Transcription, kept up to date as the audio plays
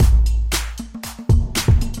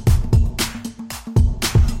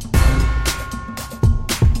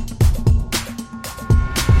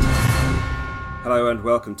Hello and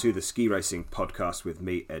welcome to the Ski Racing Podcast with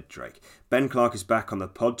me, Ed Drake. Ben Clark is back on the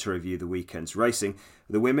pod to review the weekend's racing.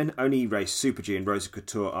 The women only raced Super G and Rosa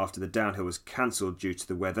Khutor after the downhill was cancelled due to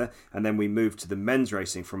the weather, and then we moved to the men's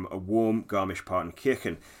racing from a warm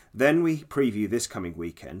Garmisch-Partenkirchen. Then we preview this coming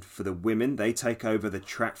weekend. For the women, they take over the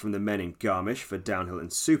track from the men in Garmisch for downhill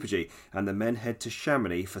and Super G, and the men head to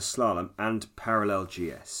Chamonix for slalom and parallel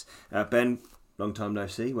GS. Ben, long time no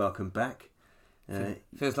see, welcome back.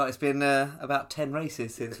 Feels like it's been about 10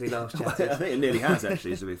 races since we last chatted. I think it nearly has,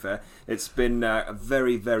 actually, to be fair. It's been a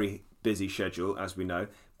very, very busy schedule, as we know,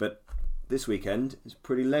 but this weekend is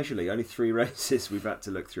pretty leisurely. Only 3 races we've had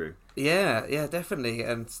to look through. Yeah, definitely.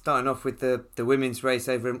 And starting off with the women's race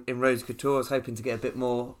over in Rosa Khutor, I was hoping to get a bit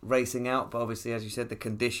more racing out, but obviously, as you said, the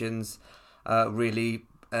conditions really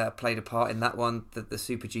played a part in that one. The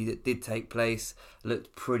Super G that did take place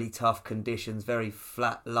looked pretty tough conditions, very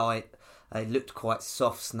flat, light. It looked quite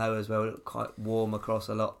soft snow as well. It looked quite warm across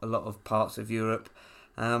a lot of parts of Europe.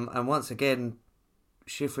 And once again,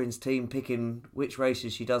 Shiffrin's team picking which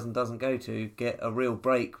races she does and doesn't go to get a real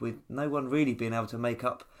break, with no one really being able to make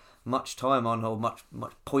up much time on her or much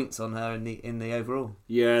points on her in the overall.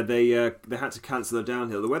 Yeah, they had to cancel the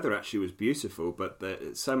downhill. The weather actually was beautiful, but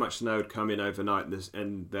so much snow had come in overnight,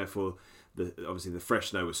 and therefore obviously the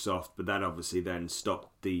fresh snow was soft, but that obviously then stopped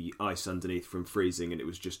the ice underneath from freezing, and it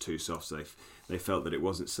was just too soft, so they felt that it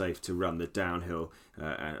wasn't safe to run the downhill,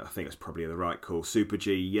 and I think it's probably the right call. Super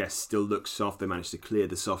G, yes, still looks soft. They managed to clear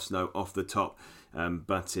the soft snow off the top,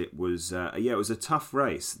 but it was it was a tough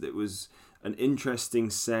race. It was an interesting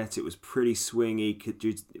set. It was pretty swingy,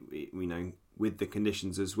 with the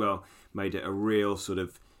conditions as well, made it a real sort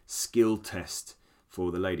of skill test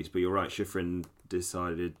for the ladies. But you're right, Shiffrin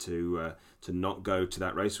decided to not go to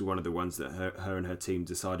that race. We're one of the ones that her and her team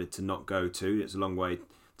decided to not go to. It's a long way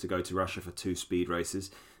to go to Russia for 2 speed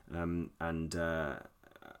races, and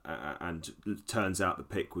turns out the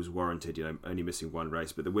pick was warranted. Only missing 1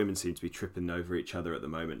 race, but the women seem to be tripping over each other at the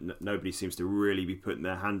moment. Nobody seems to really be putting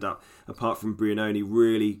their hand up, apart from Brianoni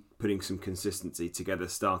really putting some consistency together,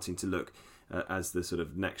 starting to look as the sort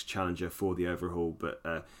of next challenger for the overhaul. But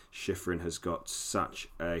Shiffrin has got such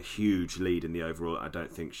a huge lead in the overall. I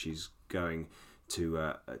don't think she's going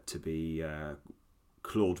to be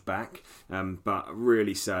clawed back. But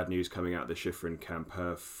really sad news coming out of the Shiffrin camp.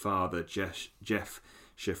 Her father, Jeff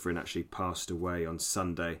Shiffrin, actually passed away on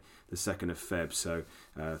Sunday, the 2nd of Feb. So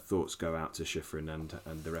thoughts go out to Shiffrin and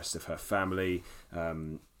the rest of her family.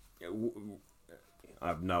 I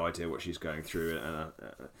have no idea what she's going through,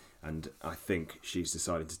 and I think she's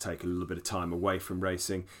decided to take a little bit of time away from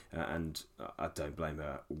racing, and I don't blame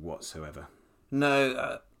her whatsoever.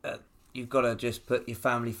 No, you've got to just put your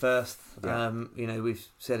family first. Yeah. We've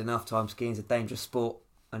said enough times, skiing's a dangerous sport,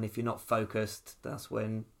 and if you're not focused, that's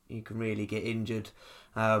when you can really get injured.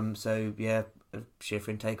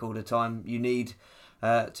 Shiffrin, take all the time you need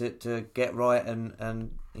to get right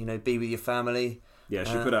and be with your family. Yeah,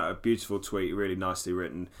 she put out a beautiful tweet, really nicely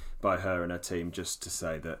written by her and her team, just to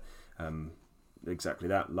say that exactly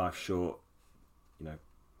that. Life's short.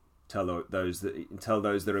 Tell those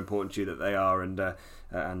that are important to you that they are, and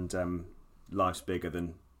life's bigger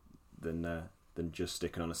than just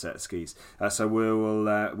sticking on a set of skis. So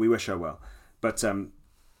we wish her well. But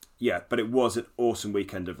it was an awesome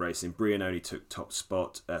weekend of racing. Brianoni took top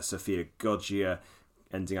spot. Sofia Goggia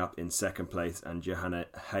ending up in 2nd place, and Johanna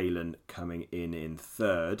Halen coming in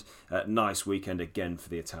 3rd. Nice weekend again for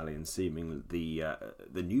the Italians, seeming the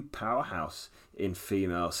new powerhouse in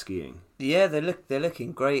female skiing. Yeah, they're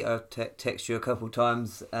looking great. I've texted you a couple of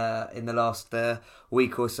times in the last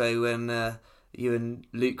week or so when you and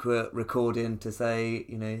Luke were recording to say,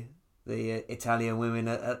 the Italian women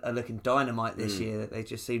are looking dynamite this year. They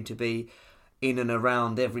just seem to be in and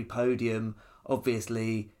around every podium.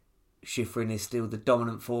 Obviously, Shiffrin is still the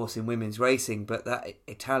dominant force in women's racing, but that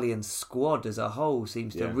Italian squad as a whole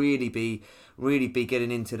seems to really be getting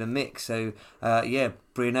into the mix. So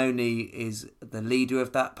Brianoni is the leader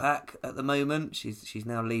of that pack at the moment. She's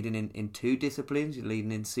now leading in 2 disciplines. She's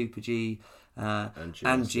leading in Super G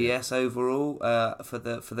and GS overall for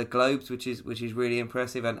the Globes, which is really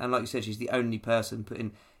impressive. And like you said, she's the only person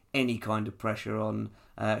putting any kind of pressure on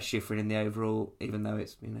Shiffrin in the overall, even though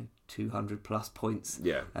it's 200 plus points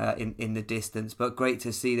in the distance. But great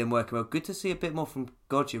to see them working well. Good to see a bit more from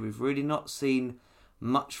Goggia. We've really not seen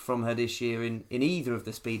much from her this year in either of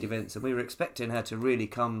the speed events, and we were expecting her to really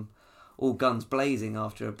come all guns blazing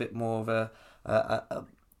after a bit more of a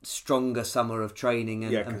stronger summer of training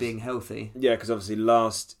and being healthy. Yeah, because obviously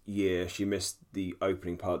last year she missed the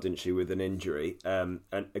opening part, didn't she, with an injury. And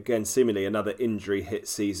again, seemingly another injury hit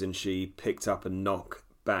season. She picked up a knock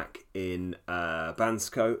back in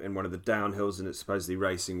Bansko in one of the downhills, and it's supposedly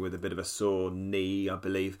racing with a bit of a sore knee, I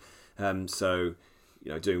believe. So,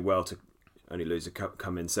 doing well to only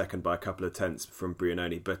come in second by a couple of tenths from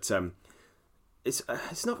Brianoni. But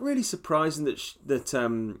it's not really surprising that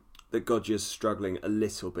Goggia's struggling a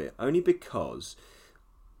little bit, only because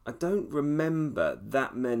I don't remember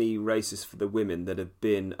that many races for the women that have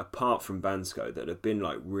been, apart from Bansko, that have been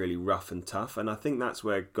like really rough and tough. And I think that's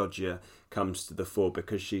where Goggia comes to the fore,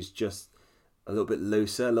 because she's just a little bit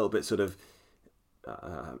looser, a little bit sort of.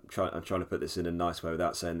 I'm trying to put this in a nice way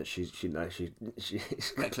without saying that she's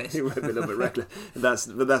reckless, a little bit reckless.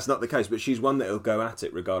 But that's not the case. But she's one that'll go at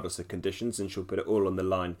it regardless of conditions, and she'll put it all on the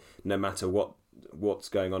line, no matter what's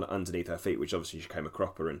going on underneath her feet. Which obviously she came a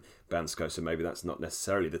cropper in Bansko, so maybe that's not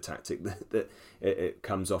necessarily the tactic that it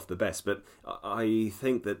comes off the best. But I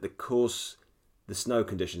think that the course, the snow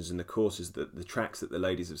conditions and the courses, that the tracks that the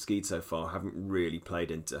ladies have skied so far haven't really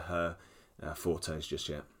played into her fortes just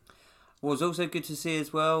yet. What was also good to see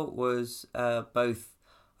as well was both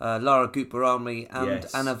Lara Gutbarami and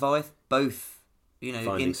Anna Weith, both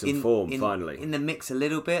finding some form finally in the mix a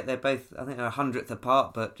little bit. They're both, I think, they're 100th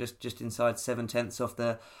apart, but just inside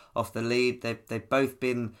 7/10 off the lead. They've both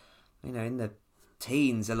been in the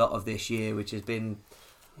teens a lot of this year, which has been.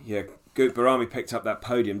 Yeah, Gutbarami picked up that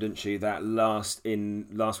podium, didn't she? That last one in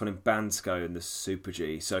Bansko in the Super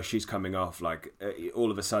G. So she's coming off like all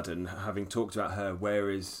of a sudden, having talked about her. Where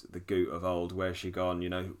is the Gut of old? Where's she gone?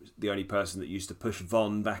 The only person that used to push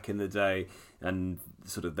Von back in the day, and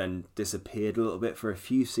sort of then disappeared a little bit for a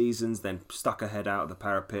few seasons. Then stuck her head out of the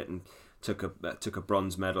parapet and took a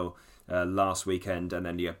bronze medal last weekend, and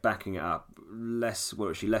then backing it up less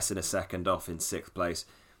than a second off in 6th place.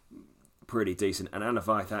 Pretty decent, and Anna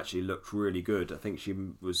Weith actually looked really good. I think she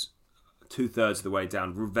was 2/3 of the way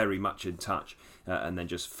down, very much in touch, and then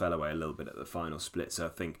just fell away a little bit at the final split. So I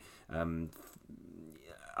think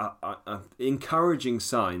encouraging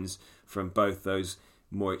signs from both those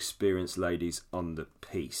more experienced ladies on the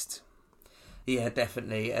piste. Yeah,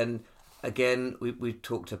 definitely. And again, we've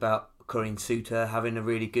talked about Corinne Suter having a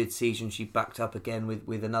really good season. She backed up again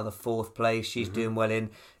with another 4th place. She's doing well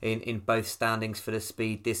in both standings for the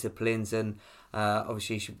speed disciplines, and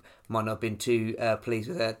obviously she might not have been too pleased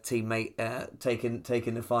with her teammate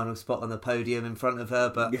taking the final spot on the podium in front of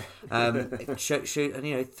her, but and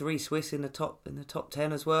 3 Swiss in the top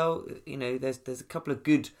 10 as well. There's a couple of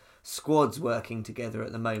good squads working together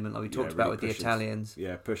at the moment, like we talked about with the Italians.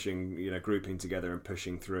 Yeah, pushing, grouping together and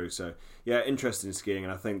pushing through. So, yeah, interesting skiing.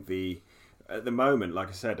 And I think at the moment, like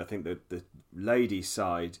I said, I think that the ladies'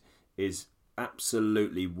 side is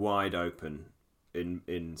absolutely wide open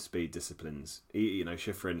in speed disciplines.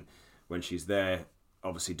 Schifrin, when she's there,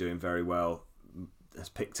 obviously doing very well, has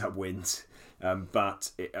picked up wins.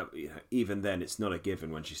 But even then, it's not a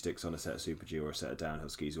given when she sticks on a set of Super G or a set of downhill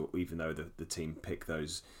skis, or even though the team pick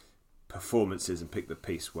those performances and pick the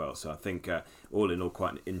piece well. So I think all in all,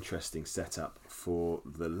 quite an interesting setup for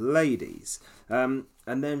the ladies. And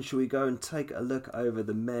then shall we go and take a look over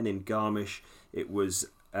the men in Garmisch? It was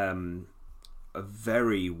a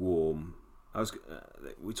very warm.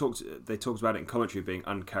 They talked about it in commentary being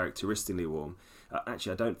uncharacteristically warm.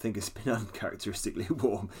 Actually, I don't think it's been uncharacteristically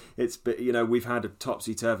warm. We've had a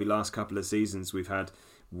topsy-turvy last couple of seasons. We've had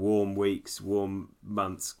warm weeks, warm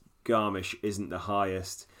months. Garmisch isn't the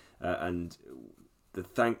highest. And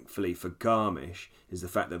thankfully for Garmisch is the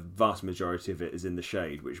fact that the vast majority of it is in the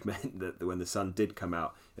shade, which meant that when the sun did come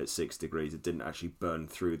out at 6 degrees, it didn't actually burn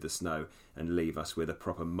through the snow and leave us with a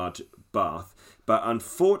proper mud bath. But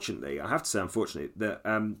unfortunately, I have to say,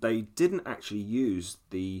 that they didn't actually use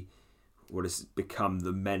what has become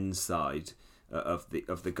the men's side of the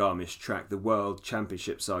Garmisch track, the World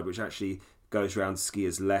Championship side, which actually goes around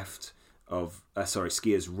skiers'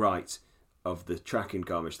 right of the track in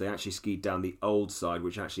Garmisch. They actually skied down the old side,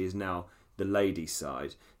 which actually is now the ladies'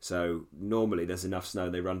 side. So normally there's enough snow,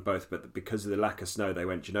 they run both, but because of the lack of snow, they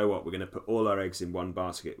went, you know what, we're going to put all our eggs in one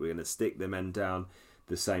basket. We're going to stick the men down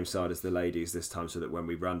the same side as the ladies this time, so that when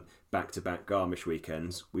we run back-to-back Garmisch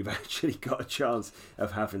weekends, we've actually got a chance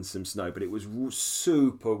of having some snow. But it was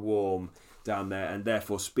super warm down there, and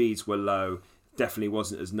therefore speeds were low. Definitely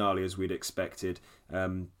wasn't as gnarly as we'd expected,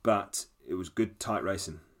 but it was good, tight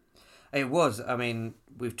racing. It was. I mean,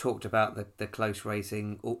 we've talked about the close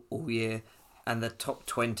racing all year, and the top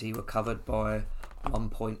 20 were covered by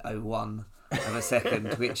 1.01 of a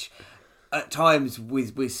second, which at times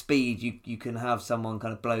with speed you can have someone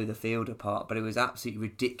kind of blow the field apart, but it was absolutely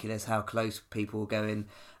ridiculous how close people were going.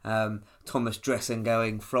 Thomas Dressen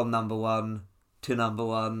going from number 1 to number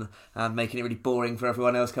one and making it really boring for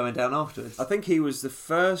everyone else coming down afterwards. I think he was the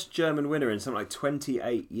first German winner in something like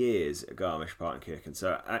 28 years at Garmisch-Partenkirchen.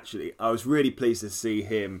 So actually, I was really pleased to see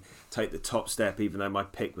him take the top step, even though my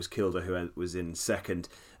pick was Kilder, who was in second.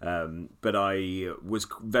 But I was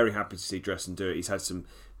very happy to see Dressen do it. He's had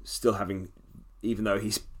even though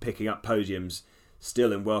he's picking up podiums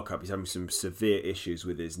still in World Cup, he's having some severe issues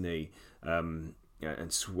with his knee.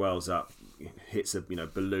 And swells up, hits a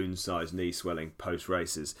balloon-sized knee swelling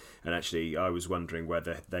post-races. And actually, I was wondering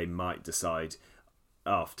whether they might decide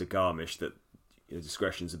after Garmisch that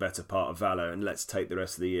discretion's a better part of valour and let's take the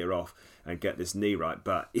rest of the year off and get this knee right.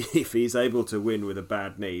 But if he's able to win with a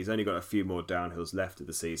bad knee, he's only got a few more downhills left of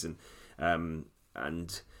the season. And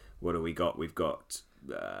what do we got? We've got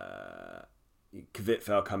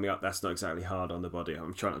Kvitfell coming up. That's not exactly hard on the body.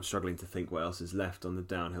 I'm struggling to think what else is left on the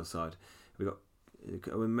downhill side. We've got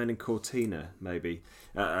men in Cortina, maybe.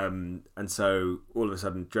 And so all of a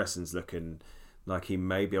sudden, Dressen's looking like he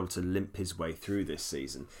may be able to limp his way through this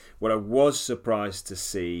season. What I was surprised to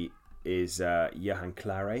see is Johan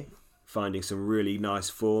Claret finding some really nice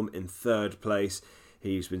form in third place.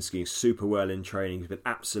 He's been skiing super well in training. He's been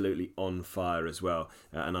absolutely on fire as well.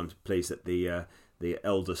 And I'm pleased that the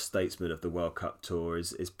elder statesman of the World Cup Tour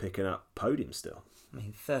is picking up podium still. I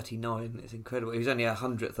mean, 39 is incredible. He was only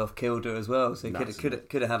 100th off Kilder as well, so he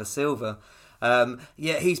could have had a silver.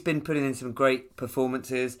 He's been putting in some great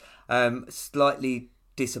performances. Slightly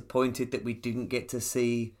disappointed that we didn't get to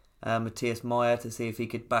see Matthias Meyer to see if he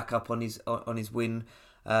could back up on his win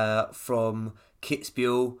from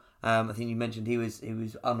Kitzbühel. I think you mentioned he was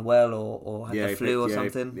unwell or had the flu or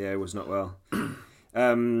something. Yeah, he was not well.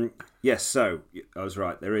 Yes, so I was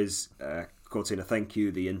right. There is Cortina. Thank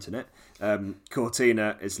you, the internet.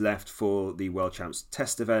 Cortina is left for the World Champs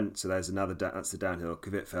test event. So there's another. That's the downhill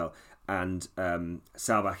Kvitfell and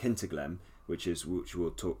Saalbach Hinterglemm, which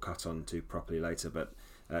we'll cut on to properly later, but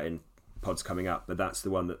in pods coming up. But that's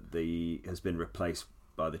the one that has been replaced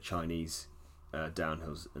by the Chinese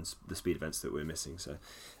downhills and the speed events that we're missing. So,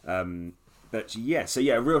 a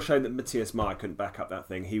real shame that Matthias Meyer couldn't back up that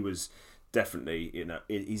thing. He was definitely,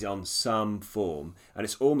 he's on some form, and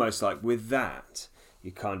it's almost like with that, he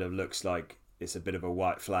kind of looks like it's a bit of a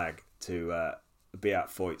white flag to be at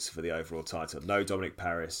Foyts for the overall title. No Dominic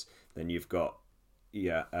Paris, then you've got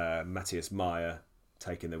Matthias Meyer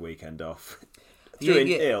taking the weekend off through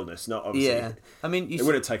illness, not obviously. Yeah, I mean, they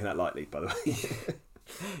wouldn't have taken that lightly, by the way.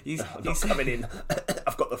 I'm not coming in.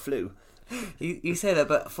 I've got the flu. You say that,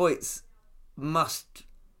 but Foyts must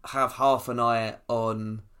have half an eye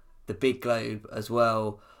on the big globe as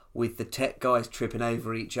well, with the tech guys tripping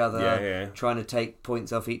over each other, trying to take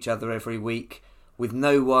points off each other every week, with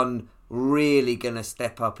no one really going to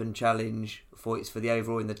step up and challenge Foyts for the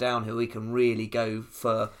overall in the downhill. He can really go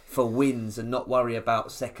for wins and not worry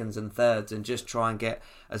about seconds and thirds and just try and get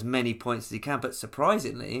as many points as he can. But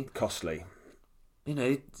surprisingly, costly.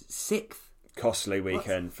 Sixth. Costly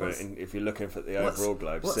weekend if you're looking for the overall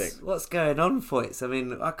globe. What's going on, Foyts? I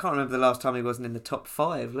mean, I can't remember the last time he wasn't in the top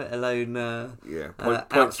 5, let alone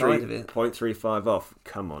outside of it. 0.35 off.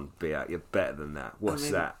 Come on, be out. You're better than that. What's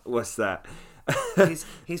that?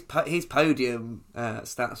 his podium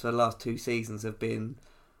stats for the last 2 seasons have been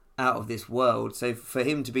out of this world. So for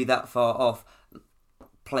him to be that far off,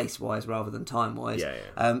 place-wise rather than time-wise,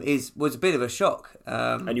 was a bit of a shock.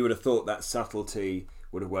 And you would have thought that subtlety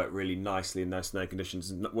would have worked really nicely in those snow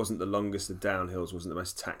conditions. It wasn't the longest of downhills, wasn't the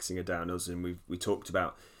most taxing of downhills, and we talked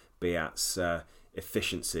about Beat's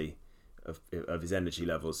efficiency of his energy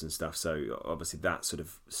levels and stuff. So obviously that sort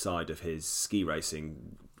of side of his ski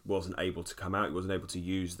racing wasn't able to come out. He wasn't able to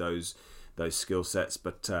use those skill sets.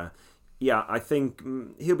 But I think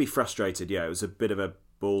he'll be frustrated. Yeah, it was a bit of a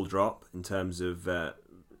ball drop in terms of an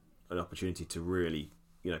opportunity to really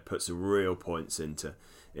put some real points into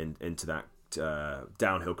that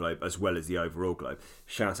downhill globe as well as the overall globe.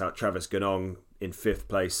 Shout out Travis Ganong in 5th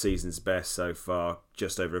place, season's best so far,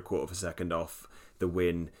 just over a quarter of a second off the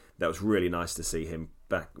win. That was really nice to see him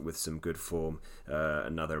back with some good form.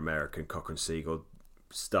 Another American, Cochran Siegel,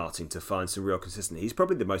 starting to find some real consistency. He's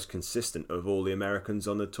probably the most consistent of all the Americans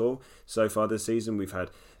on the tour so far this season. We've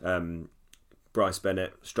had Bryce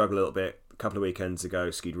Bennett struggle a little bit a couple of weekends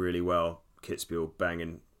ago, skied really well. Kitzbühel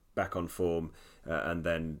banging back on form, and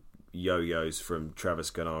then yo-yos from Travis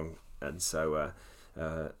Ganong, and so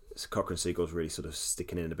Cochran Siegel's really sort of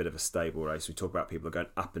sticking in a bit of a stable race. We talk about people going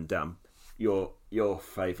up and down. Your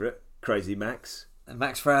favourite, Crazy Max.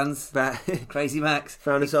 Max Franz. Crazy Max.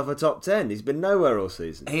 Found himself a top 10. He's been nowhere all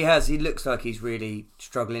season. He has. He looks like he's really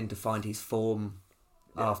struggling to find his form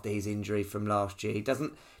after his injury from last year. He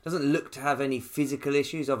doesn't look to have any physical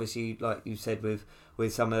issues. Obviously, like you said, with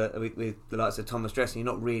the likes of Thomas Dressel, you're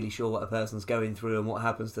not really sure what a person's going through and what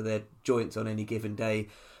happens to their joints on any given day.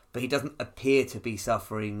 But he doesn't appear to be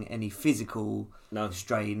suffering any physical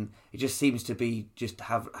strain. It just seems to be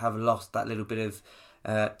have lost that little bit of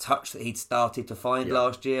touch that he'd started to find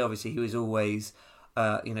last year. Obviously, he was always,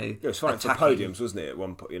 it was fighting for podiums, wasn't it? At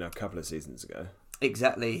one point, a couple of seasons ago.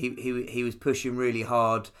 Exactly, he was pushing really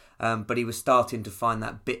hard, but he was starting to find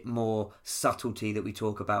that bit more subtlety that we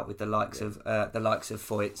talk about with the likes of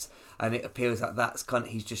Foyts, and it appears that that's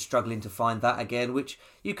he's just struggling to find that again, which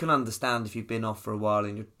you can understand if you've been off for a while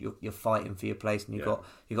and you're fighting for your place, and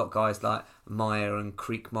you've got guys like Meyer and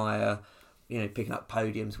Kriekmeyer, picking up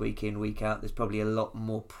podiums week in, week out. There's probably a lot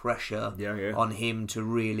more pressure on him to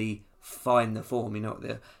really find the form.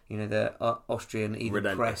 The Austrian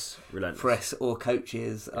either press or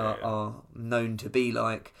coaches are known to be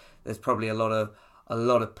like. There's probably a lot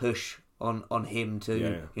of push on him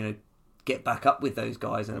to get back up with those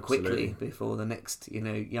guys and quickly before the next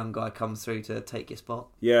young guy comes through to take your spot.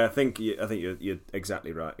 Yeah, I think you're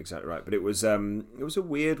exactly right. But it was a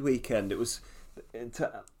weird weekend.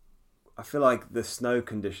 I feel like the snow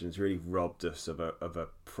conditions really robbed us of a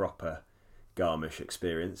proper Garmisch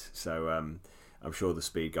experience. So I'm sure the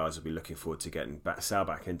speed guys will be looking forward to getting Sal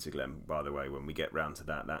back into Glen. By the way, when we get round to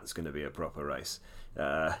that's going to be a proper race.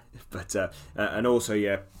 And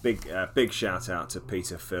also, big shout out to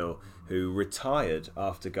Peter Phil, who retired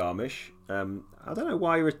after Garmisch. I don't know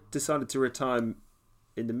why he decided to retire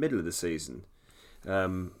in the middle of the season.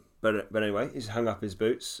 But anyway, he's hung up his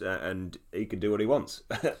boots and he can do what he wants.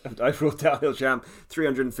 Overall downhill champ,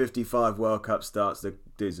 355 World Cup starts. The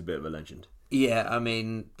dude's a bit of a legend. Yeah, I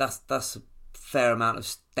mean that's a fair amount of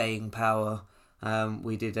staying power.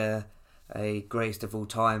 We did a greatest of all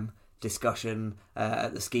time discussion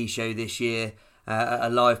at the ski show this year, a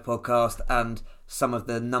live podcast, and some of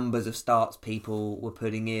the numbers of starts people were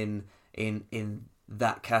putting in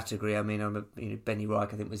that category. I mean, Benny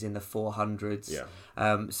Reich, I think, was in the 400s.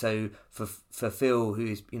 Yeah. So for Phil,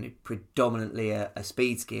 who's predominantly a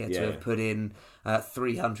speed skier, to have put in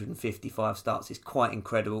 355 starts is quite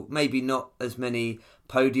incredible. Maybe not as many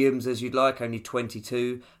podiums as you'd like, only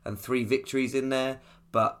 22 and 3 victories in there,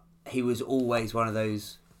 but he was always one of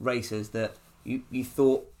those racers that you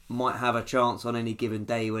thought might have a chance on any given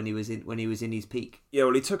day when he was in his peak. Yeah,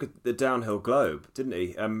 well, he took the downhill globe, didn't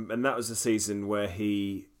he? And that was the season where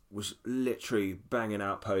he was literally banging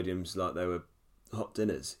out podiums like they were hot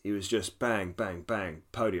dinners. He was just bang, bang, bang,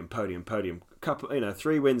 podium. Couple,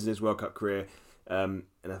 3 wins in his World Cup career, and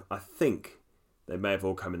I think they may have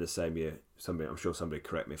all come in the same year. I'm sure somebody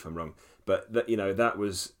correct me if I'm wrong, but that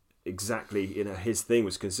was exactly his thing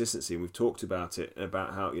was consistency, and we've talked about it,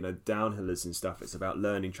 about how downhillers and stuff, it's about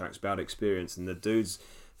learning tracks, about experience, and the dude's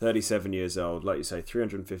 37 years old, like you say,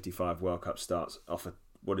 355 World Cup starts off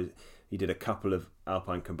he did a couple of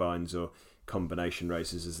alpine combines or combination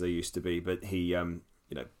races as they used to be, but he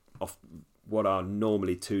off what are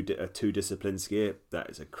normally two discipline skier, that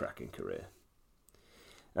is a cracking career.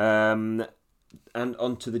 And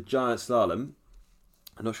onto the giant slalom.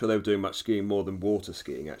 I'm not sure they were doing much skiing more than water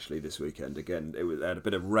skiing actually this weekend. Again, they had a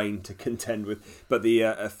bit of rain to contend with, but the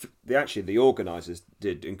organisers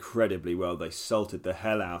did incredibly well. They salted the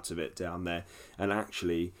hell out of it down there, and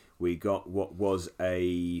actually we got what was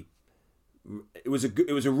it was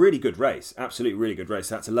a really good race, absolutely really good race.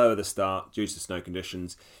 Had to lower the start due to snow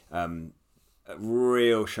conditions. A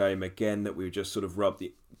real shame again that we just sort of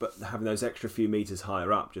but having those extra few metres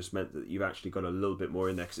higher up just meant that you've actually got a little bit more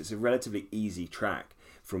in there, because it's a relatively easy track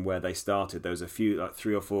from where they started. There was a few, like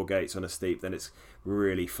 3 or 4 gates on a steep, then it's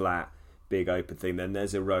really flat, big open thing, then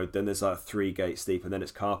there's a road, then there's like 3 gate steep, and then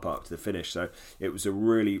it's car park to the finish. So it was a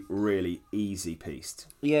really, really easy piste.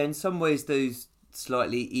 Yeah, in some ways those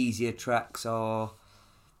slightly easier tracks are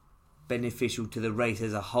beneficial to the race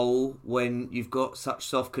as a whole when you've got such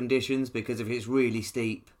soft conditions, because if it's really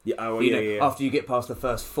steep, after you get past the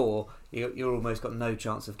first 4, you're almost got no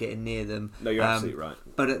chance of getting near them. No, you're absolutely right.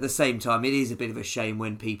 But at the same time, it is a bit of a shame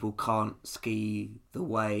when people can't ski the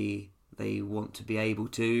way they want to be able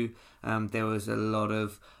to. There was a lot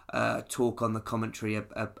of talk on the commentary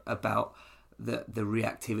about the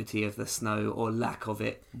reactivity of the snow or lack of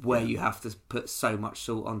it, where you have to put so much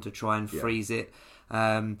salt on to try and freeze it.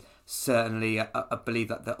 Certainly, I believe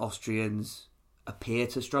that the Austrians appear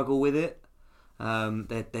to struggle with it.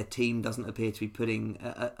 Their team doesn't appear to be putting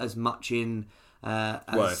as much in.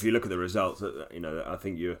 Well, if you look at the results, I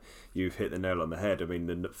think you've hit the nail on the head. I mean,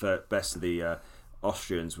 the best of the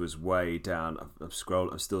Austrians was way down. I'm still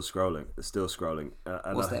scrolling.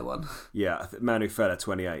 Was there one? Yeah, Manu Feller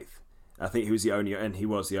 28th. I think he was the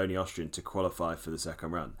only Austrian to qualify for the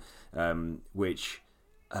second run, which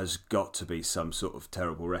has got to be some sort of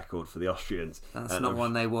terrible record for the Austrians. That's not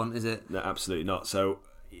one they want, is it? No, absolutely not. So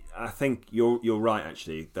I think you're right.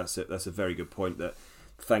 Actually, that's a very good point. That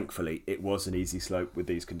thankfully it was an easy slope with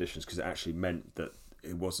these conditions, because it actually meant that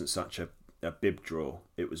it wasn't such a bib draw.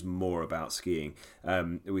 It was more about skiing.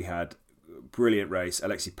 We had a brilliant race.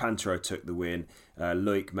 Alexis Pinturault took the win.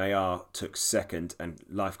 Loic Meillard took second, and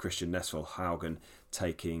Leif Christian Nesvold-Haugen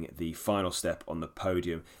taking the final step on the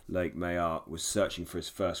podium. Loic Meillard was searching for his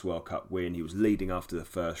first World Cup win. He was leading after the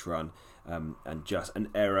first run, and just an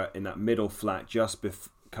error in that middle flat just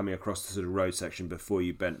coming across the sort of road section before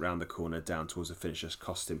you bent round the corner down towards the finish just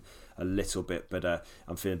cost him a little bit. But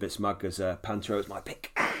I'm feeling a bit smug as Pinturault is my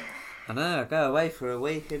pick. I know, I go away for a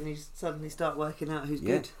week and you suddenly start working out who's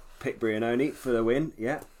good. Pick Brianoni for the win,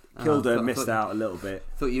 yeah. Kilda missed out a little bit.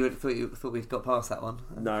 Thought we'd got past that one.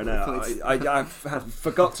 No, I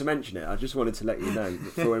forgot to mention it. I just wanted to let you know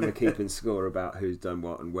for when we're keeping score about who's done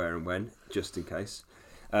what and where and when, just in case.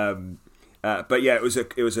 But yeah, it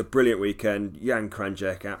was a brilliant weekend. Jan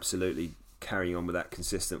Krajicek absolutely carrying on with that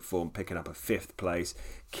consistent form, picking up a 5th place.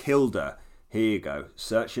 Kilda, here you go,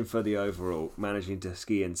 searching for the overall, managing to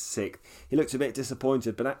ski in 6th. He looked a bit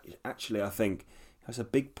disappointed, but actually I think has a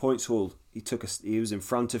big points haul. He was in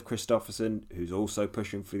front of Kristoffersen, who's also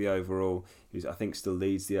pushing for the overall, who's I think still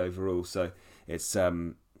leads the overall. So it's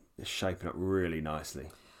shaping up really nicely.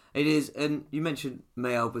 It is, and you mentioned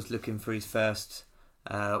Meillard was looking for his first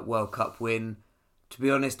World Cup win. To be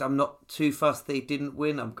honest, I'm not too fussed that he didn't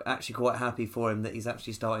win. I'm actually quite happy for him that he's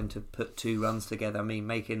actually starting to put 2 runs together. I mean,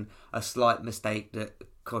 making a slight mistake that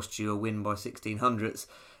cost you a win by 1600ths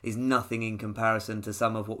is nothing in comparison to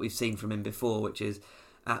some of what we've seen from him before, which is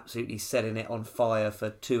absolutely setting it on fire for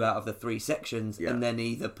 2 out of the 3 sections, and then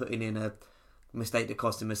either putting in a mistake that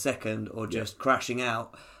cost him a second or just crashing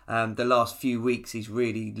out. The last few weeks he's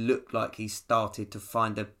really looked like he's started to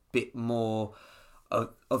find a bit more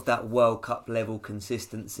of that World Cup level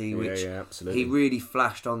consistency, which he really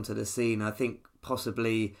flashed onto the scene. I think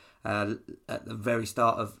possibly at the very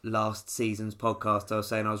start of last season's podcast I was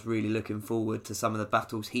saying I was really looking forward to some of the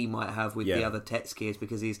battles he might have with the other Tet skiers,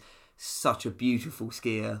 because he's such a beautiful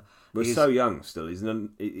skier. Well, he's so young still. He's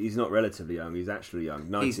not relatively young. He's actually young.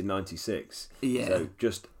 1996. Yeah. So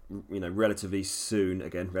just relatively soon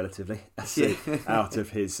out of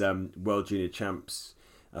his World Junior Champs.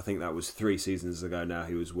 I think that was 3 seasons ago now.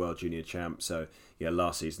 He was World Junior Champ. So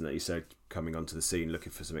last season that he said coming onto the scene,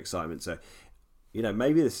 looking for some excitement. So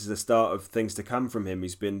maybe this is the start of things to come from him.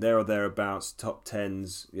 He's been there or thereabouts, top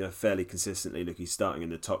 10s, fairly consistently. Look, he's starting in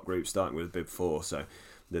the top group, starting with a bib 4. So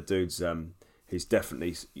the dude's he's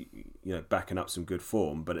definitely backing up some good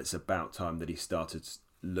form, but it's about time that he started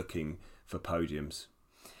looking for podiums.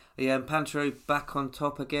 Yeah, and Pinturault back on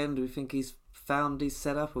top again. Do we think he's found his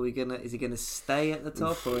setup? Is he gonna stay at the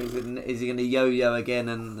top, or is he gonna yo-yo again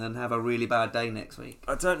and have a really bad day next week?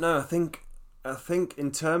 I don't know. I think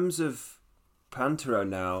in terms of Pinturault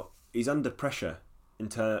now, he's under pressure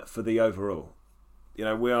for the overall. We're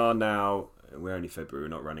only February. We're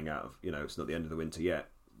not running out of. It's not the end of the winter yet,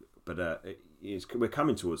 but we're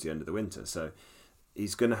coming towards the end of the winter. So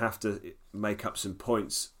he's going to have to make up some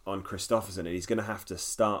points on Kristoffersen, and he's going to have to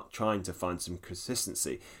start trying to find some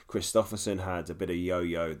consistency. Kristoffersen had a bit of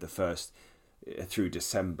yo-yo the first through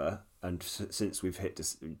December, and since we've hit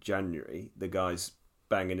January, the guy's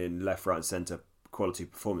banging in left, right, and centre quality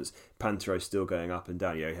performance. Pinturault's still going up and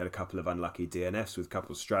down. He had a couple of unlucky DNFs with a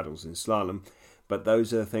couple of straddles in slalom, but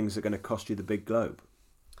those are the things that are going to cost you the big globe.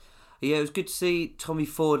 Yeah, it was good to see Tommy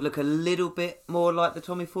Ford look a little bit more like the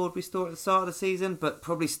Tommy Ford we saw at the start of the season, but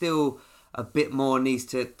probably still a bit more needs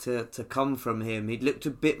to come from him. He looked a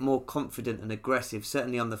bit more confident and aggressive,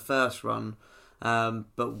 certainly on the first run,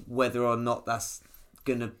 but whether or not that's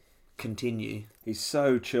going to continue. He's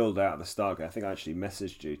so chilled out at the start gate. I think I actually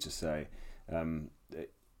messaged you to say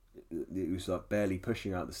it was like barely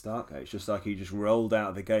pushing out the start gate. It's just like he just rolled out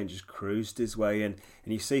of the gate and just cruised his way in.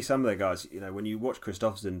 And you see some of the guys, when you watch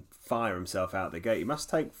Kristoffersen fire himself out the gate, he must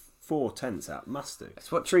take 4/10 out. Must do.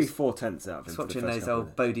 3/4 out of him. It's watching those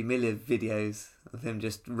old Bodie Miller videos of him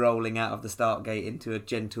just rolling out of the start gate into a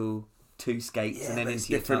gentle 2 skates and then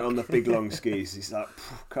into your different on the big long skis. He's like,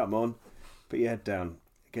 come on, put your head down,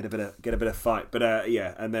 get a bit of fight. But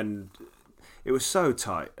and then it was so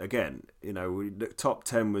tight again. The top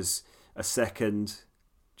 10 was a second.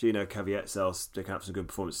 Gino Caviezel sticking up some good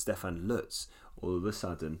performance. Stefan Lutz all of a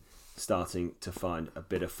sudden starting to find a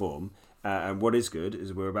bit of form. And what is good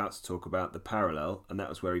is we're about to talk about the parallel, and that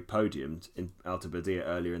was where he podiumed in Alta Badia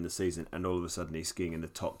earlier in the season, and all of a sudden he's skiing in the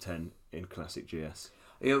top 10 in Classic GS.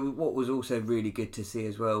 Yeah, what was also really good to see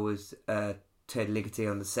as well was Ted Ligety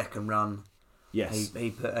on the second run. Yes.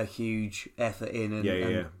 He put a huge effort in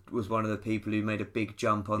and was one of the people who made a big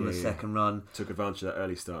jump on the second run. Took advantage of that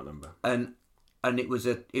early start number. And it was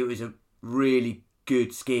a really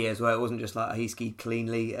good ski as well. It wasn't just like he skied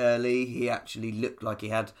cleanly early. He actually looked like he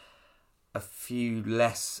had a few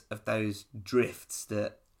less of those drifts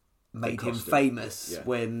that made him famous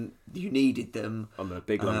when you needed them on the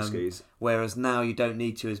big long skis. Whereas now you don't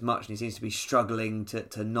need to as much, and he seems to be struggling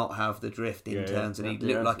to not have the drift in turns, and he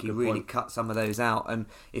looked like he really cut some of those out. And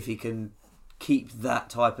if he can keep that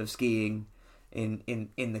type of skiing in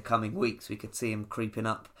the coming weeks, we could see him creeping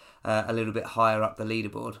up a little bit higher up the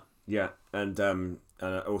leaderboard. Yeah, and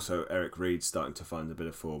also Eric Reed starting to find a bit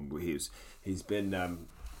of form. He's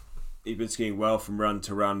been skiing well from run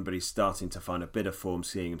to run, but he's starting to find a bit of form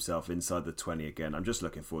skiing himself inside the 20 again. I'm just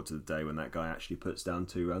looking forward to the day when that guy actually puts down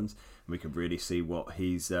 2 runs and we can really see what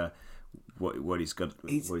he's what he's got,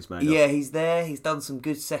 what he's made of. Yeah, he's there. He's done some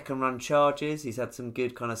good second run charges. He's had some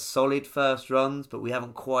good kind of solid first runs, but we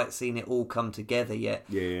haven't quite seen it all come together yet.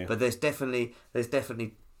 Yeah. But there's definitely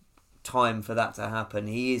time for that to happen.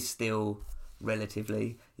 He is still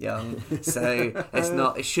relatively young, so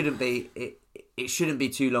it shouldn't be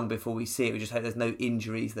too long before we see it. We just hope there's no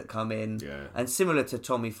injuries that come in. Yeah. And similar to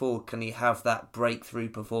Tommy Ford, can he have that breakthrough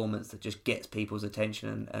performance that just gets people's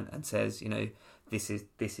attention and says, this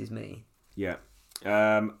is me. Yeah.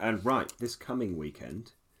 And right, this coming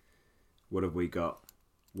weekend, what have we got?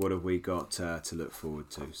 What have we got to look forward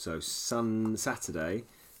to? So Saturday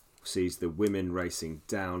sees the women racing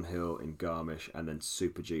downhill in Garmisch, and then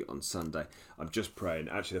Super G on Sunday. I'm just praying.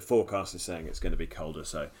 Actually, the forecast is saying it's going to be colder,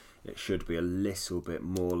 so it should be a little bit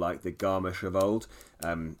more like the Garmisch of old.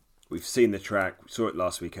 We've seen the track, we saw it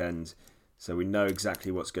last weekend, so we know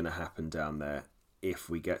exactly what's going to happen down there. If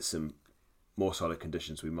we get some more solid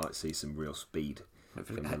conditions, we might see some real speed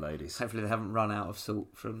from the ladies. Hopefully they haven't run out of salt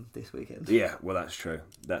from this weekend. Yeah, well, that's true.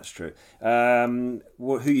 Who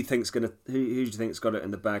do you think's got it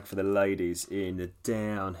in the bag for the ladies in the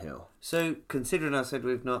downhill? So, considering I said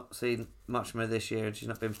we've not seen much from her this year and she's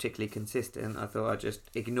not been particularly consistent, I thought I'd just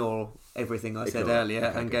ignore everything I said earlier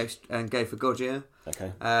and go for Goggia.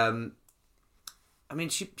 Okay. I mean,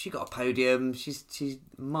 she got a podium. She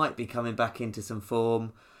might be coming back into some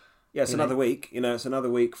form. Yeah, it's another week. It's another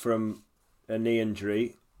week from a knee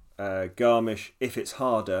injury. Garmisch, if it's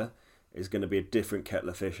harder, is going to be a different kettle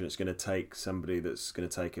of fish, and it's going to take somebody that's going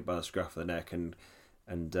to take it by the scruff of the neck and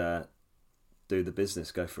do the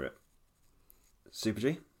business. Go for it. Super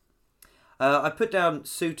G? I put down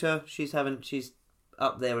Suter. She's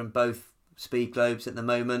up there in both speed globes at the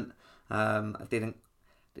moment. I didn't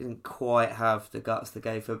quite have the guts to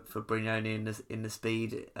go for Brignoni in the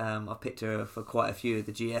speed. I picked her for quite a few of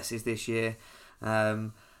the GSs this year,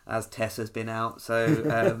 as Tessa's been out.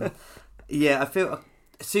 So I feel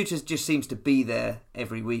Suter just seems to be there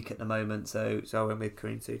every week at the moment. So I went with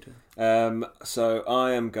Corinne Suter. So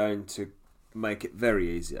I am going to make it very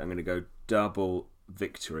easy. I'm going to go double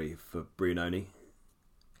victory for Brignoni,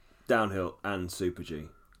 downhill and Super G.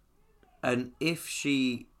 And if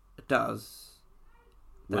she does,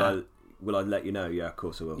 will I let you know? Yeah, of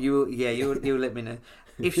course I will. You'll let me know.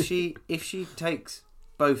 If she takes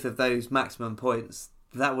both of those maximum points,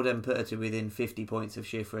 that would then put her to within 50 points of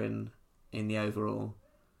Schifrin in the overall.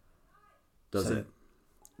 Does it?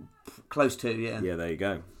 Close to, yeah. Yeah, there you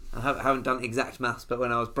go. I haven't done exact maths, but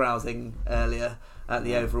when I was browsing earlier at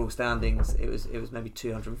the overall standings, it was maybe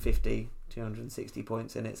 250, 260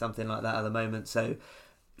 points in it, something like that at the moment. So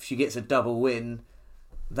if she gets a double win,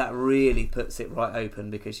 that really puts it right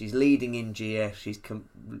open, because she's leading in GF, she's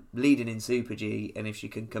leading in Super G, and if she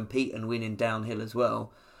can compete and win in downhill as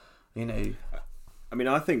well, I mean,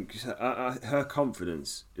 I think her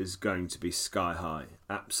confidence is going to be sky high,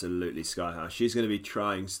 absolutely sky high. She's going to be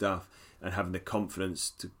trying stuff and having the confidence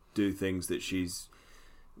to do things that she's,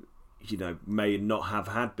 may not have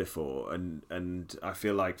had before. And I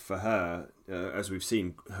feel like for her, as we've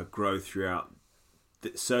seen her grow throughout,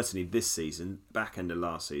 certainly this season, back end of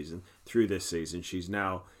last season, through this season, she's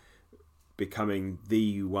now becoming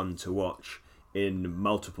the one to watch in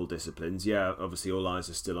multiple disciplines. Yeah, obviously all eyes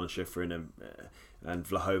are still on Schifrin and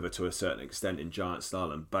Vlhova to a certain extent in giant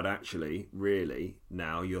slalom, but actually, really,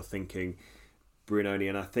 now you're thinking Brignoni,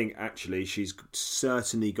 and I think actually she's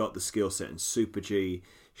certainly got the skill set in Super G.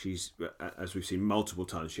 She's, as we've seen multiple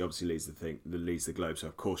times, she obviously leads the globe, so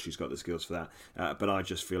of course she's got the skills for that. But I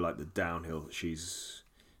just feel like the downhill, she's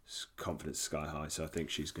confidence sky high. So I think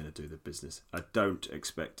she's going to do the business. I don't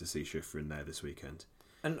expect to see Schiffer in there this weekend.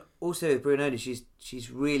 And also Brunoni,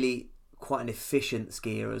 she's really quite an efficient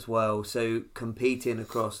skier as well. So competing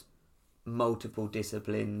across multiple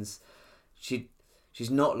disciplines, she's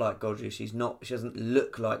not like Godric. She doesn't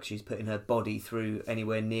look like she's putting her body through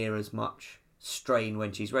anywhere near as much strain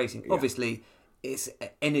when she's racing. Yeah. Obviously, it's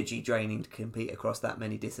energy draining to compete across that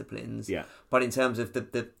many disciplines. Yeah. But in terms of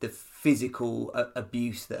the physical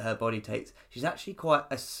abuse that her body takes, she's actually quite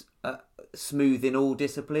smooth in all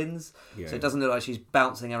disciplines. Yeah. So it doesn't look like she's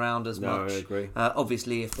bouncing around as much. No, I agree.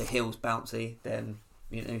 Obviously, if the hill's bouncy, then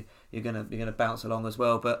you're gonna bounce along as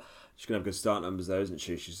well. But she's gonna have good start numbers, though, isn't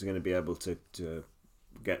she? She's going to be able to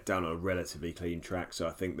get down on a relatively clean track. So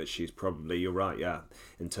I think that she's probably, you're right, yeah,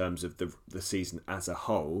 in terms of the season as a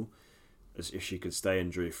whole. As if she could stay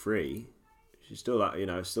injury free, she's still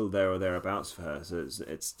still there or thereabouts for her. So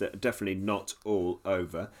it's definitely not all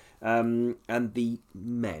over. And the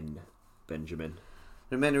men, Benjamin.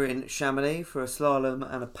 The men are in Chamonix for a slalom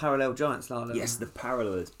and a parallel giant slalom. Yes, the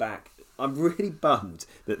parallel is back. I'm really bummed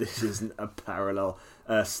that this isn't a parallel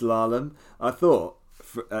slalom. I thought,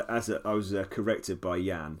 I was corrected by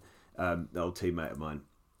Jan, the old teammate of mine.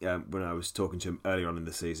 When I was talking to him earlier on in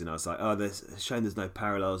the season, I was like, there's a shame there's no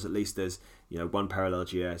parallels. At least there's, one parallel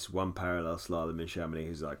GS, one parallel slalom in Chamonix.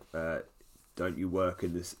 He's like, don't you work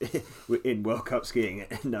in this in World Cup skiing?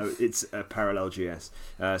 No, it's a parallel GS.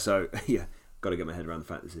 So, yeah, got to get my head around the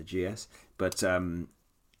fact that it's a GS. But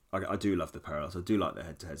I do love the parallels. I do like the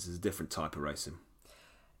head-to-heads. It's a different type of racing.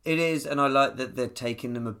 It is, and I like that they're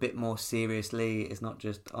taking them a bit more seriously. It's not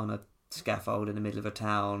just on a scaffold in the middle of a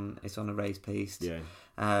town. It's on a race piste. Yeah.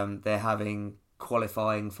 They're having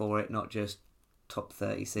qualifying for it, not just top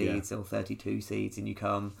 30 seeds or 32 seeds and you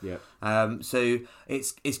come. Yeah. So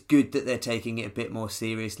it's good that they're taking it a bit more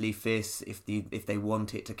seriously. FIS, if they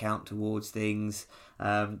want it to count towards things,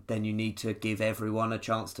 then you need to give everyone a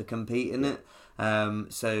chance to compete in it. I'm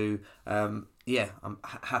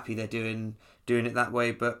happy they're doing it that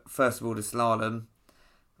way. But first of all, the slalom.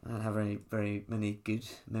 I don't have very many good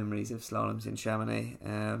memories of slaloms in Chamonix.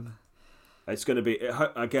 It's going to be,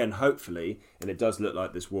 again, hopefully, and it does look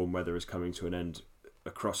like this warm weather is coming to an end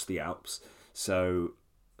across the Alps. So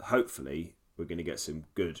hopefully we're going to get some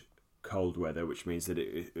good cold weather, which means that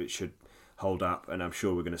it should hold up. And I'm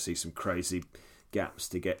sure we're going to see some crazy gaps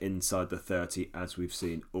to get inside the 30 as we've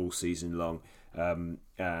seen all season long. And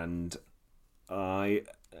I'm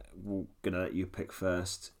going to let you pick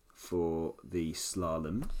first for the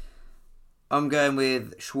slalom. I'm going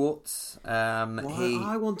with Schwartz.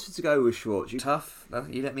 I wanted to go with Schwartz. Tough.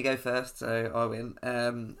 You let me go first, so I win.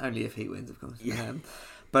 Only if he wins, of course. Yeah.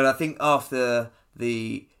 But I think after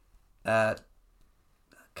the... can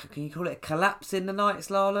you call it a collapse in the night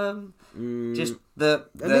slalom? Just a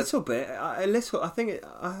little bit. A little. I think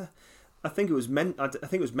it was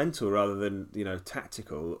mental rather than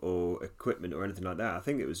tactical or equipment or anything like that. I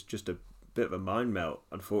think it was just a bit of a mind melt,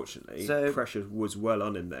 unfortunately. So pressure was well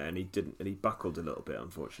on him there, and he buckled a little bit,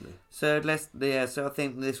 unfortunately. So I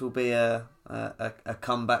think this will be a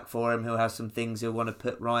comeback for him. He'll have some things he'll want to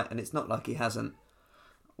put right, and it's not like he hasn't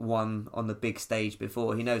won on the big stage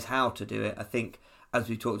before. He knows how to do it. I think, as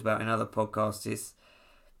we talked about in other podcasts, it's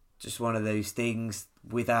just one of those things.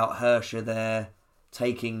 Without Hirscher there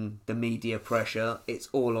taking the media pressure, it's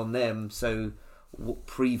all on them. So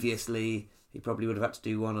previously, he probably would have had to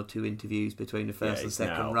do one or two interviews between the first and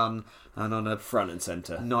second run, and on a front and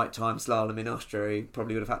centre nighttime slalom in Austria, he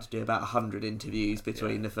probably would have had to do about 100 interviews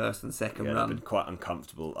between the first and second run. Been quite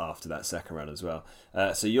uncomfortable after that second run as well.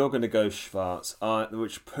 So you're going to go Schwarz,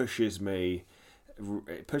 which pushes me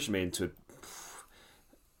into.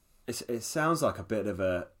 It sounds like a bit of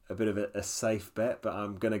a safe bet, but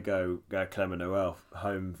I'm going to go Clement Noel,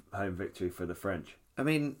 home victory for the French. I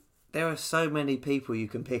mean, there are so many people you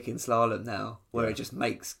can pick in slalom now where it just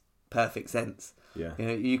makes perfect sense. Yeah.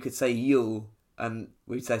 You could say Yule and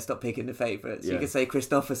we'd say stop picking the favourites. Yeah. You could say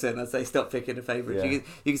Christopherson, I'd say stop picking the favourites. Yeah.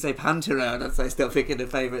 You could say Pantaround, I'd say stop picking the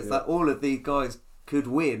favourites. Yeah. Like all of these guys could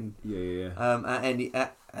win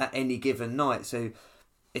at any given night. So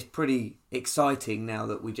it's pretty exciting now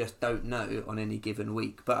that we just don't know on any given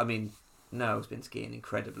week. But I mean, Noel's been skiing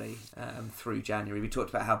incredibly through January. We talked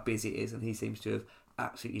about how busy it is, and he seems to have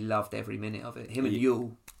absolutely loved every minute of it. Him and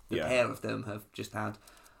Yule, the pair of them, have just had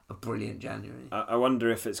a brilliant January. I wonder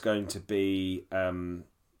if it's going to be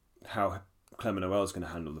how Clement Noel is going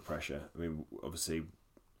to handle the pressure. I mean, obviously,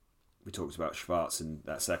 we talked about Schwarz in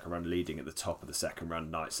that second run, leading at the top of the second run,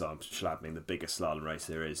 night slalom, Schladming, the biggest slalom race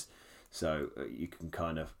there is. So you can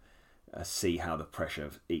kind of see how the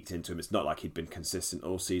pressure eked into him. It's not like he'd been consistent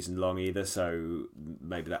all season long either, so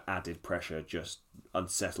maybe that added pressure just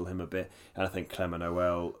unsettled him a bit. And I think Clement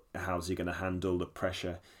Noel, how's he going to handle the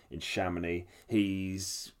pressure in Chamonix?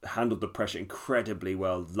 He's handled the pressure incredibly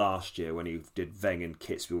well last year when he did Wengen,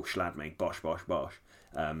 Kitzbühel, Schladming, bosh, bosh, bosh.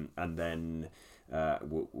 And then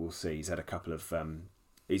we'll see. He's had a couple of...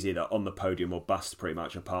 he's either on the podium or bust pretty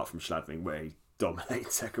much, apart from Schladming, where he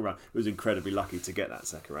dominated second run. He was incredibly lucky to get that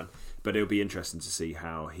second run. But it'll be interesting to see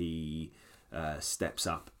how he steps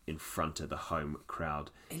up in front of the home crowd.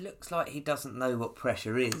 He looks like he doesn't know what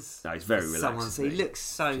pressure is. No, he's very relaxed. He looks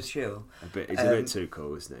so chill. He's a bit too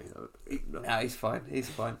cool, isn't he? No, he's fine. He's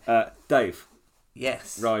fine. Dave.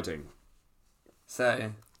 Yes. Riding.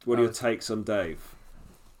 So, what are your takes on Dave?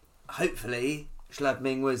 Hopefully,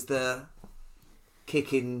 Schladming was the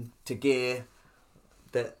kick into gear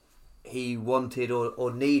that he wanted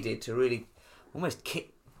or needed to really almost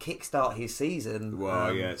kickstart his season.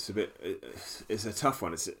 Well, yeah, it's a tough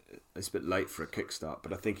one. It's a bit late for a kickstart,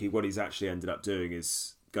 but I think what he's actually ended up doing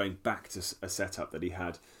is going back to a setup that he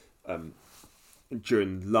had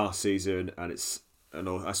during last season, and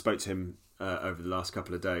I spoke to him over the last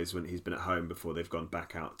couple of days when he's been at home before they've gone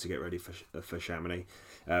back out to get ready for Chamonix,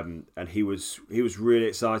 and he was really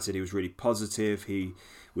excited. He was really positive. He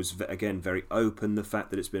was again very open. The fact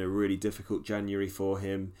that it's been a really difficult January for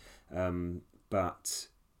him, but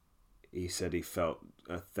he said he felt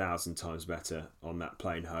 1,000 times better on that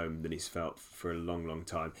plane home than he's felt for a long, long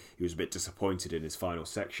time. He was a bit disappointed in his final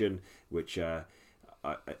section, which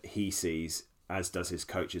he sees, as does his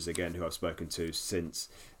coaches again, who I've spoken to since,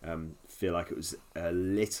 feel like it was a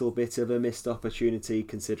little bit of a missed opportunity,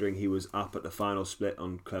 considering he was up at the final split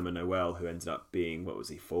on Clement Noel, who ended up being,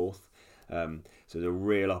 fourth. So there's a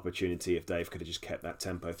real opportunity if Dave could have just kept that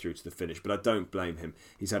tempo through to the finish. But I don't blame him.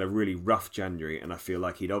 He's had a really rough January, and I feel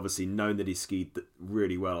like he'd obviously known that he skied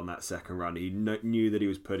really well on that second run. He knew that he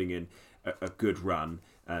was putting in a good run,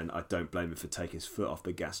 and I don't blame him for taking his foot off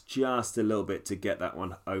the gas just a little bit to get that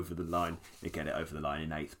one over the line and get it over the line in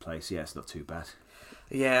 8th place. Yeah, it's not too bad.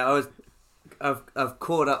 Yeah, I've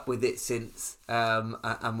caught up with it since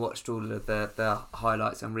and watched all of the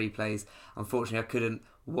highlights and replays. Unfortunately, I couldn't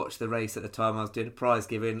watch the race at the time. I was doing a prize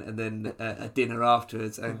giving and then a dinner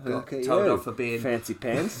afterwards, and got told off for being fancy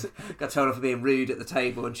pants. Got told off for being rude at the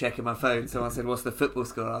table and checking my phone. So I said, "What's the football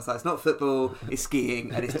score?" I was like, "It's not football, it's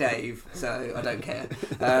skiing, and it's Dave, so I don't care."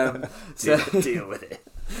 Deal with it.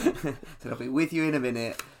 So I'll be with you in a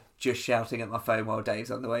minute. Just shouting at my phone while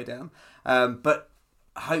Dave's on the way down. But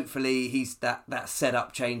hopefully, that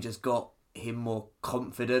setup change has got him more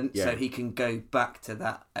confident, so he can go back to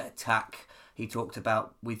that attack he talked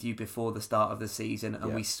about with you before the start of the season,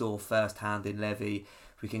 and we saw firsthand in Levy.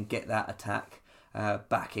 If we can get that attack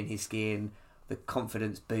back in his skiing, the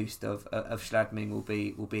confidence boost of Schladming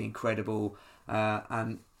will be incredible.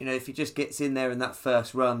 And if he just gets in there in that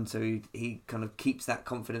first run, so he kind of keeps that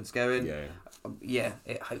confidence going.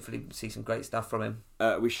 Hopefully see some great stuff from him.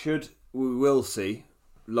 We will see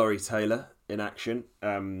Laurie Taylor in action.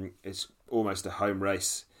 It's almost a home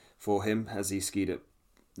race for him, as he skied at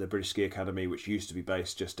the British Ski Academy, which used to be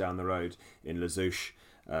based just down the road in Les Houches.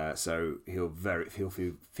 So he'll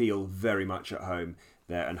feel very much at home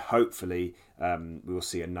there, and hopefully we will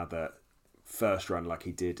see another first run like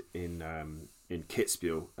he did in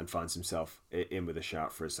Kitzbühel, and finds himself in with a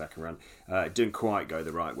shout for a second run. It didn't quite go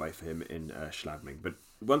the right way for him in Schladming, but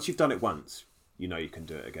once you've done it once, you can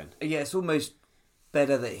do it again. Yeah, it's almost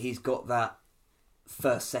better that he's got that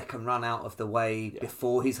second run out of the way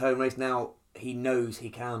before his home race. Now he knows he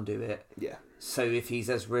can do it. Yeah. So if he's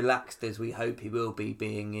as relaxed as we hope he will be,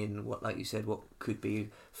 being in what could be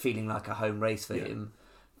feeling like a home race for him,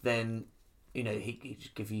 then he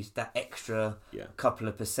just gives you that extra couple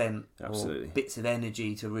of percent or bits of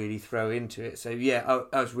energy to really throw into it. So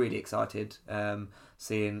I was really excited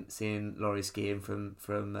seeing Laurie skiing from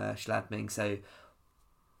Schladming. So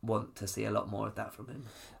want to see a lot more of that from him.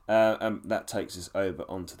 That takes us over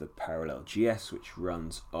onto the Parallel GS, which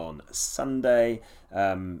runs on Sunday.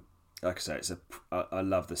 Like I say, I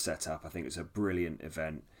love the setup. I think it's a brilliant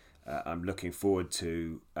event. I'm looking forward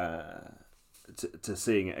to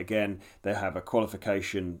seeing it again. They have a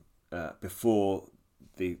qualification before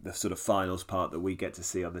the sort of finals part that we get to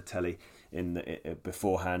see on the telly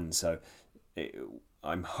beforehand. So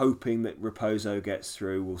I'm hoping that Raposo gets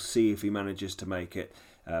through. We'll see if he manages to make it.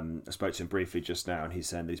 I spoke to him briefly just now, and he's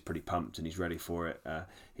saying that he's pretty pumped and he's ready for it.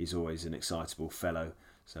 He's always an excitable fellow,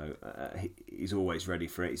 so he's always ready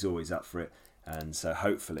for it. He's always up for it. And so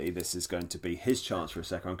hopefully this is going to be his chance for a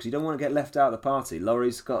second run, because you don't want to get left out of the party.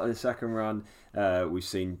 Laurie's got a second run. We've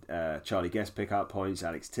seen Charlie Guest pick up points,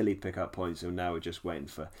 Alex Tilley pick up points, and now we're just waiting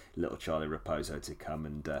for little Charlie Raposo to come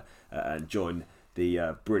and join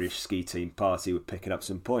the British ski team party with picking up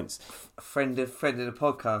some points. A friend of the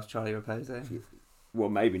podcast, Charlie Raposo. Well,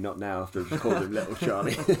 maybe not now after I've just called him Little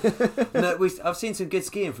Charlie. No, I've seen some good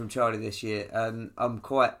skiing from Charlie this year, and I'm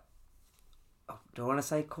quite. Do I want to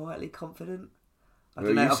say quietly confident? I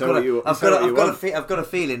don't know. I've got a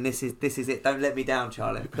feeling this is it. Don't let me down,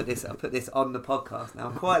 Charlie. I'll put this on the podcast now.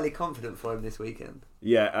 I'm quietly confident for him this weekend.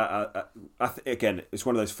 Yeah, again, it's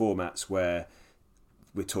one of those formats where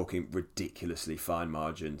we're talking ridiculously fine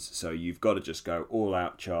margins. So you've got to just go all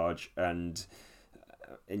out charge, and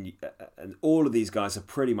all of these guys are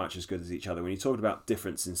pretty much as good as each other. When you talk about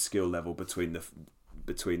difference in skill level between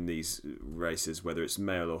these races, whether it's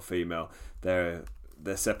male or female, they're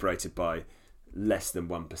separated by less than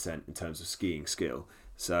 1% in terms of skiing skill.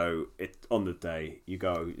 So on the day you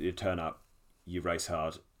turn up, you race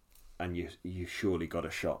hard, and you surely got a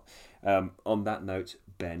shot. On that note,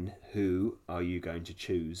 Ben, who are you going to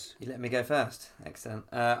choose? You let me go first. Excellent.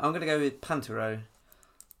 I'm going to go with Pantero.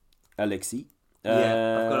 Alexis.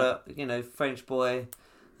 Yeah, I've got a French boy.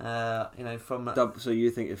 From. So you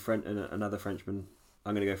think if another Frenchman?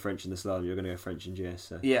 I'm going to go French in the slalom. You're going to go French in GS.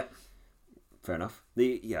 So. Yeah. Fair enough.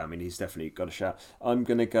 He's definitely got a shout. I'm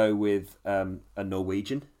going to go with a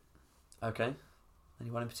Norwegian. Okay.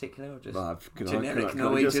 Anyone in particular, or just generic Norwegian?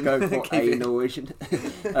 I just go for a Norwegian.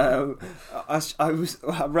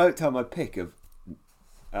 I wrote down my pick of.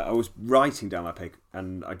 I was writing down my pick,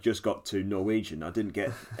 and I just got to Norwegian. I didn't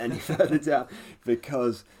get any further down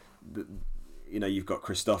because, you've got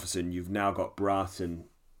Kristoffersen, you've now got Bratton,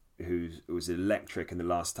 who was electric in the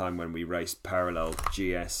last time when we raced parallel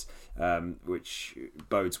GS, which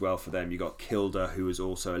bodes well for them. You got Kilder, who was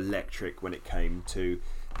also electric when it came to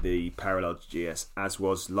the parallel GS, as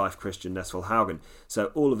was Leif Christian Nesvold-Haugen. So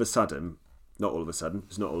it's not all of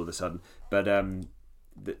a sudden, but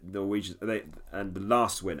the Norwegians, and the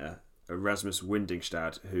last winner, Rasmus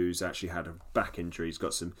Windingstad, who's actually had a back injury, he's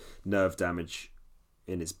got some nerve damage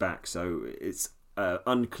in his back, so it's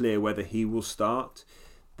unclear whether he will start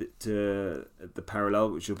the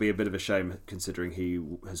parallel, which will be a bit of a shame considering he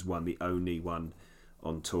has won the only one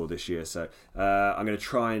on tour this year. So I'm going to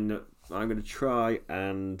try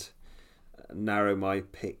and narrow my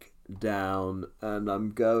pick down, and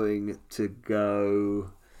I'm going to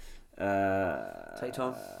go. Take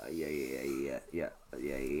time. Yeah.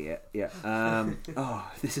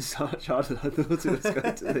 This is so much harder than I thought it was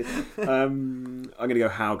going to be. I'm going to go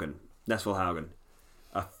Haugen, Nesvold-Haugen.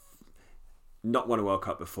 Not won a World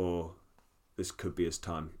Cup before. This could be his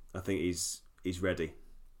time. I think he's ready.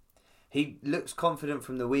 He looks confident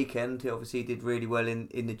from the weekend. He obviously did really well in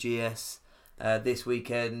the GS this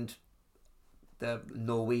weekend. The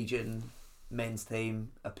Norwegian men's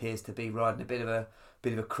team appears to be riding a bit of a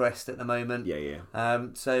crest at the moment. Yeah.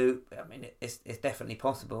 So I mean, it's definitely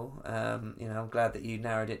possible. I'm glad that you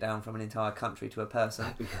narrowed it down from an entire country to a person.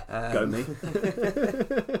 Go me.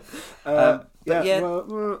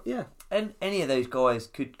 Yeah. And any of those guys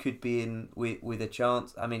could be in with a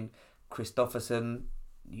chance. I mean, Kristoffersen,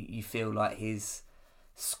 you feel like his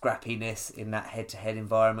scrappiness in that head-to-head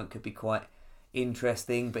environment could be quite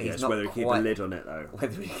interesting, but he's not whether he can keep a lid on it, though.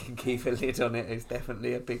 Whether he can keep a lid on it is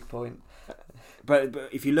definitely a big point. But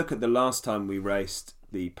if you look at the last time we raced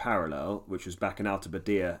the parallel, which was back in Alta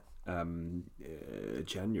Badia,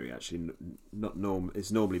 January actually,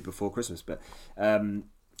 it's normally before Christmas, but you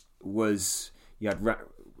had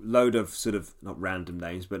load of sort of not random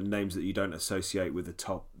names, but names that you don't associate with the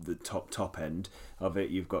top end of it.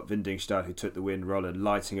 You've got Windingstad, who took the win, Roland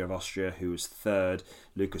Leitinger of Austria, who was third,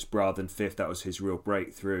 Lucas Brathen fifth, that was his real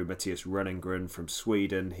breakthrough, Matthias Rönninggren from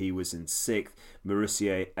Sweden, he was in sixth,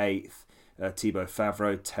 Maurissier eighth, Thibaut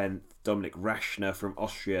Favreau 10th, Dominic Raschner from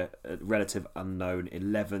Austria, relative unknown,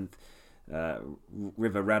 11th,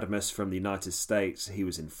 River Radamus from the United States, he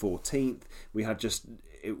was in 14th. We had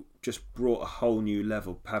it just brought a whole new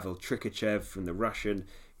level. Pavel Trikachev from the Russian,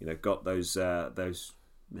 got those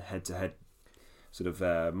head-to-head sort of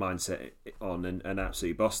mindset on and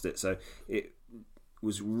absolutely bossed it. So it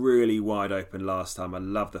was really wide open last time. I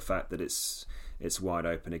love the fact that it's wide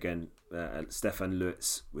open again. Stefan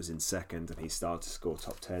Lutz was in second, and he started to score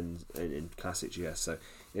top 10 in Classic GS. So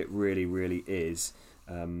it really, really is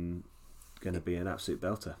going to be an absolute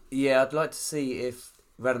belter. Yeah, I'd like to see if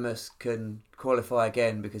Radamus can qualify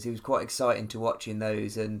again, because he was quite exciting to watch in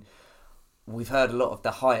those, and we've heard a lot of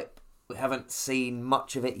the hype. We haven't seen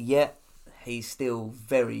much of it yet. he's still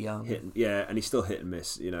very young. And he's still hit and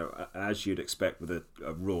miss. As you'd expect with a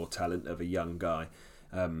raw talent of a young guy.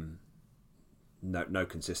 No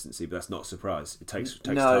consistency, but that's not a surprise. It takes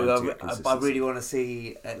time to get consistency. I really want to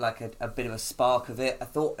see like a bit of a spark of it. I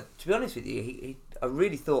thought, to be honest with you, I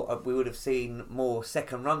really thought we would have seen more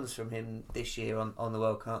second runs from him this year on the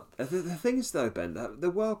World Cup. The thing is, though, Ben, the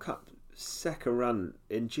World Cup second run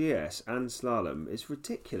in GS and slalom is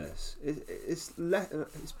ridiculous. It's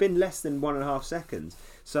been less than 1.5 seconds.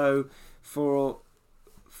 So for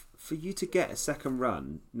you to get a second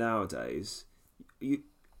run nowadays,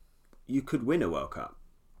 you could win a World Cup.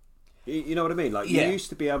 You know what I mean? Like, you used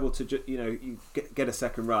to be able to you get a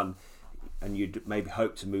second run, and you'd maybe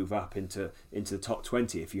hope to move up into the top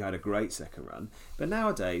 20 if you had a great second run. But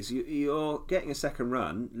nowadays, you're getting a second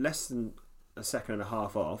run less than a second and a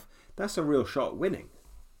half off. That's a real shot winning.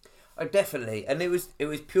 Oh, definitely, and it was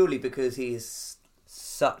purely because he is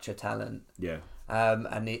such a talent. Yeah.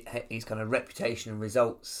 And his kind of reputation and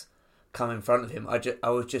results come in front of him. I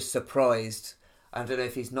was just surprised. I don't know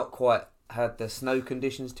if he's not quite had the snow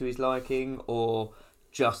conditions to his liking, or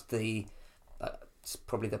just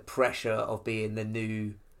probably the pressure of being the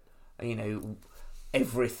new,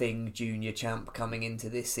 everything junior champ coming into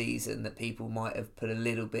this season, that people might have put a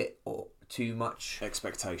little bit or too much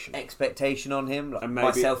expectation on him, and maybe,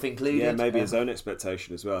 myself included. Yeah, maybe his own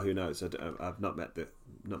expectation as well. Who knows? I've not met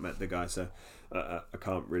the guy, so I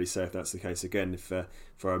can't really say if that's the case. Again, if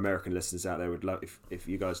for our American listeners out there, would love if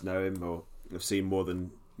you guys know him or have seen more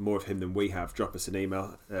of him than we have, drop us an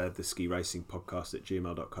email, the ski racing podcast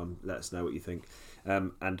 @gmail.com. Let us know what you think.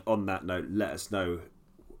 And on that note, let us know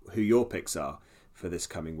who your picks are for this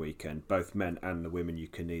coming weekend, both men and the women. You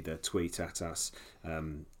can either tweet at us.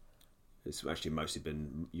 It's actually mostly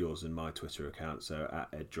been yours and my Twitter account, so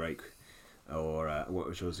at @EdDrake, or what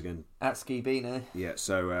was yours again? @SkiBino. Yeah,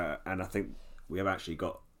 so, and I think we have actually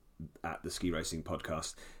got at the Ski Racing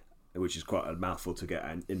Podcast, which is quite a mouthful to get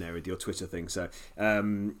in there with your Twitter thing. So,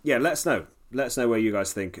 let us know. Let us know where you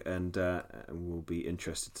guys think, and we'll be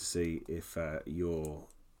interested to see if you're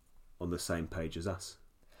on the same page as us.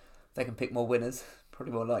 They can pick more winners,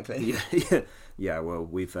 probably more likely. Yeah. Well,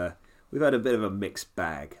 we've had a bit of a mixed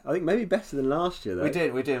bag. I think maybe better than last year, though.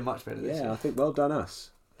 We're doing much better this year. Yeah, I think well done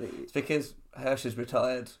us. It's because Hirsch is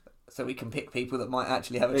retired, so we can pick people that might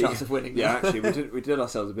actually have a chance of winning. Yeah, actually, we did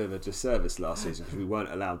ourselves a bit of a disservice last season because we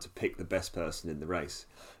weren't allowed to pick the best person in the race.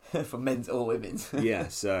 For men's or women's. Yeah,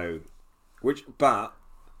 so... But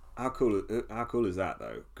how cool is that,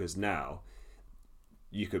 though? Because now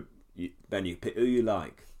you pick who you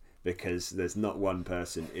like, because there's not one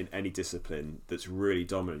person in any discipline that's really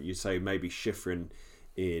dominant. You'd say maybe Schifrin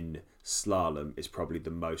in slalom is probably the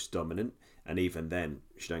most dominant, and even then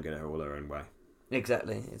she don't get it all her own way.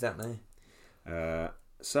 Exactly.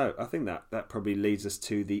 So I think that probably leads us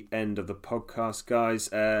to the end of the podcast, guys.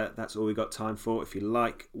 That's all we got time for. If you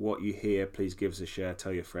like what you hear, please give us a share,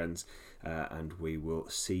 tell your friends, and we will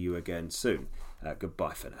see you again soon.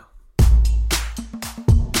 Goodbye for now.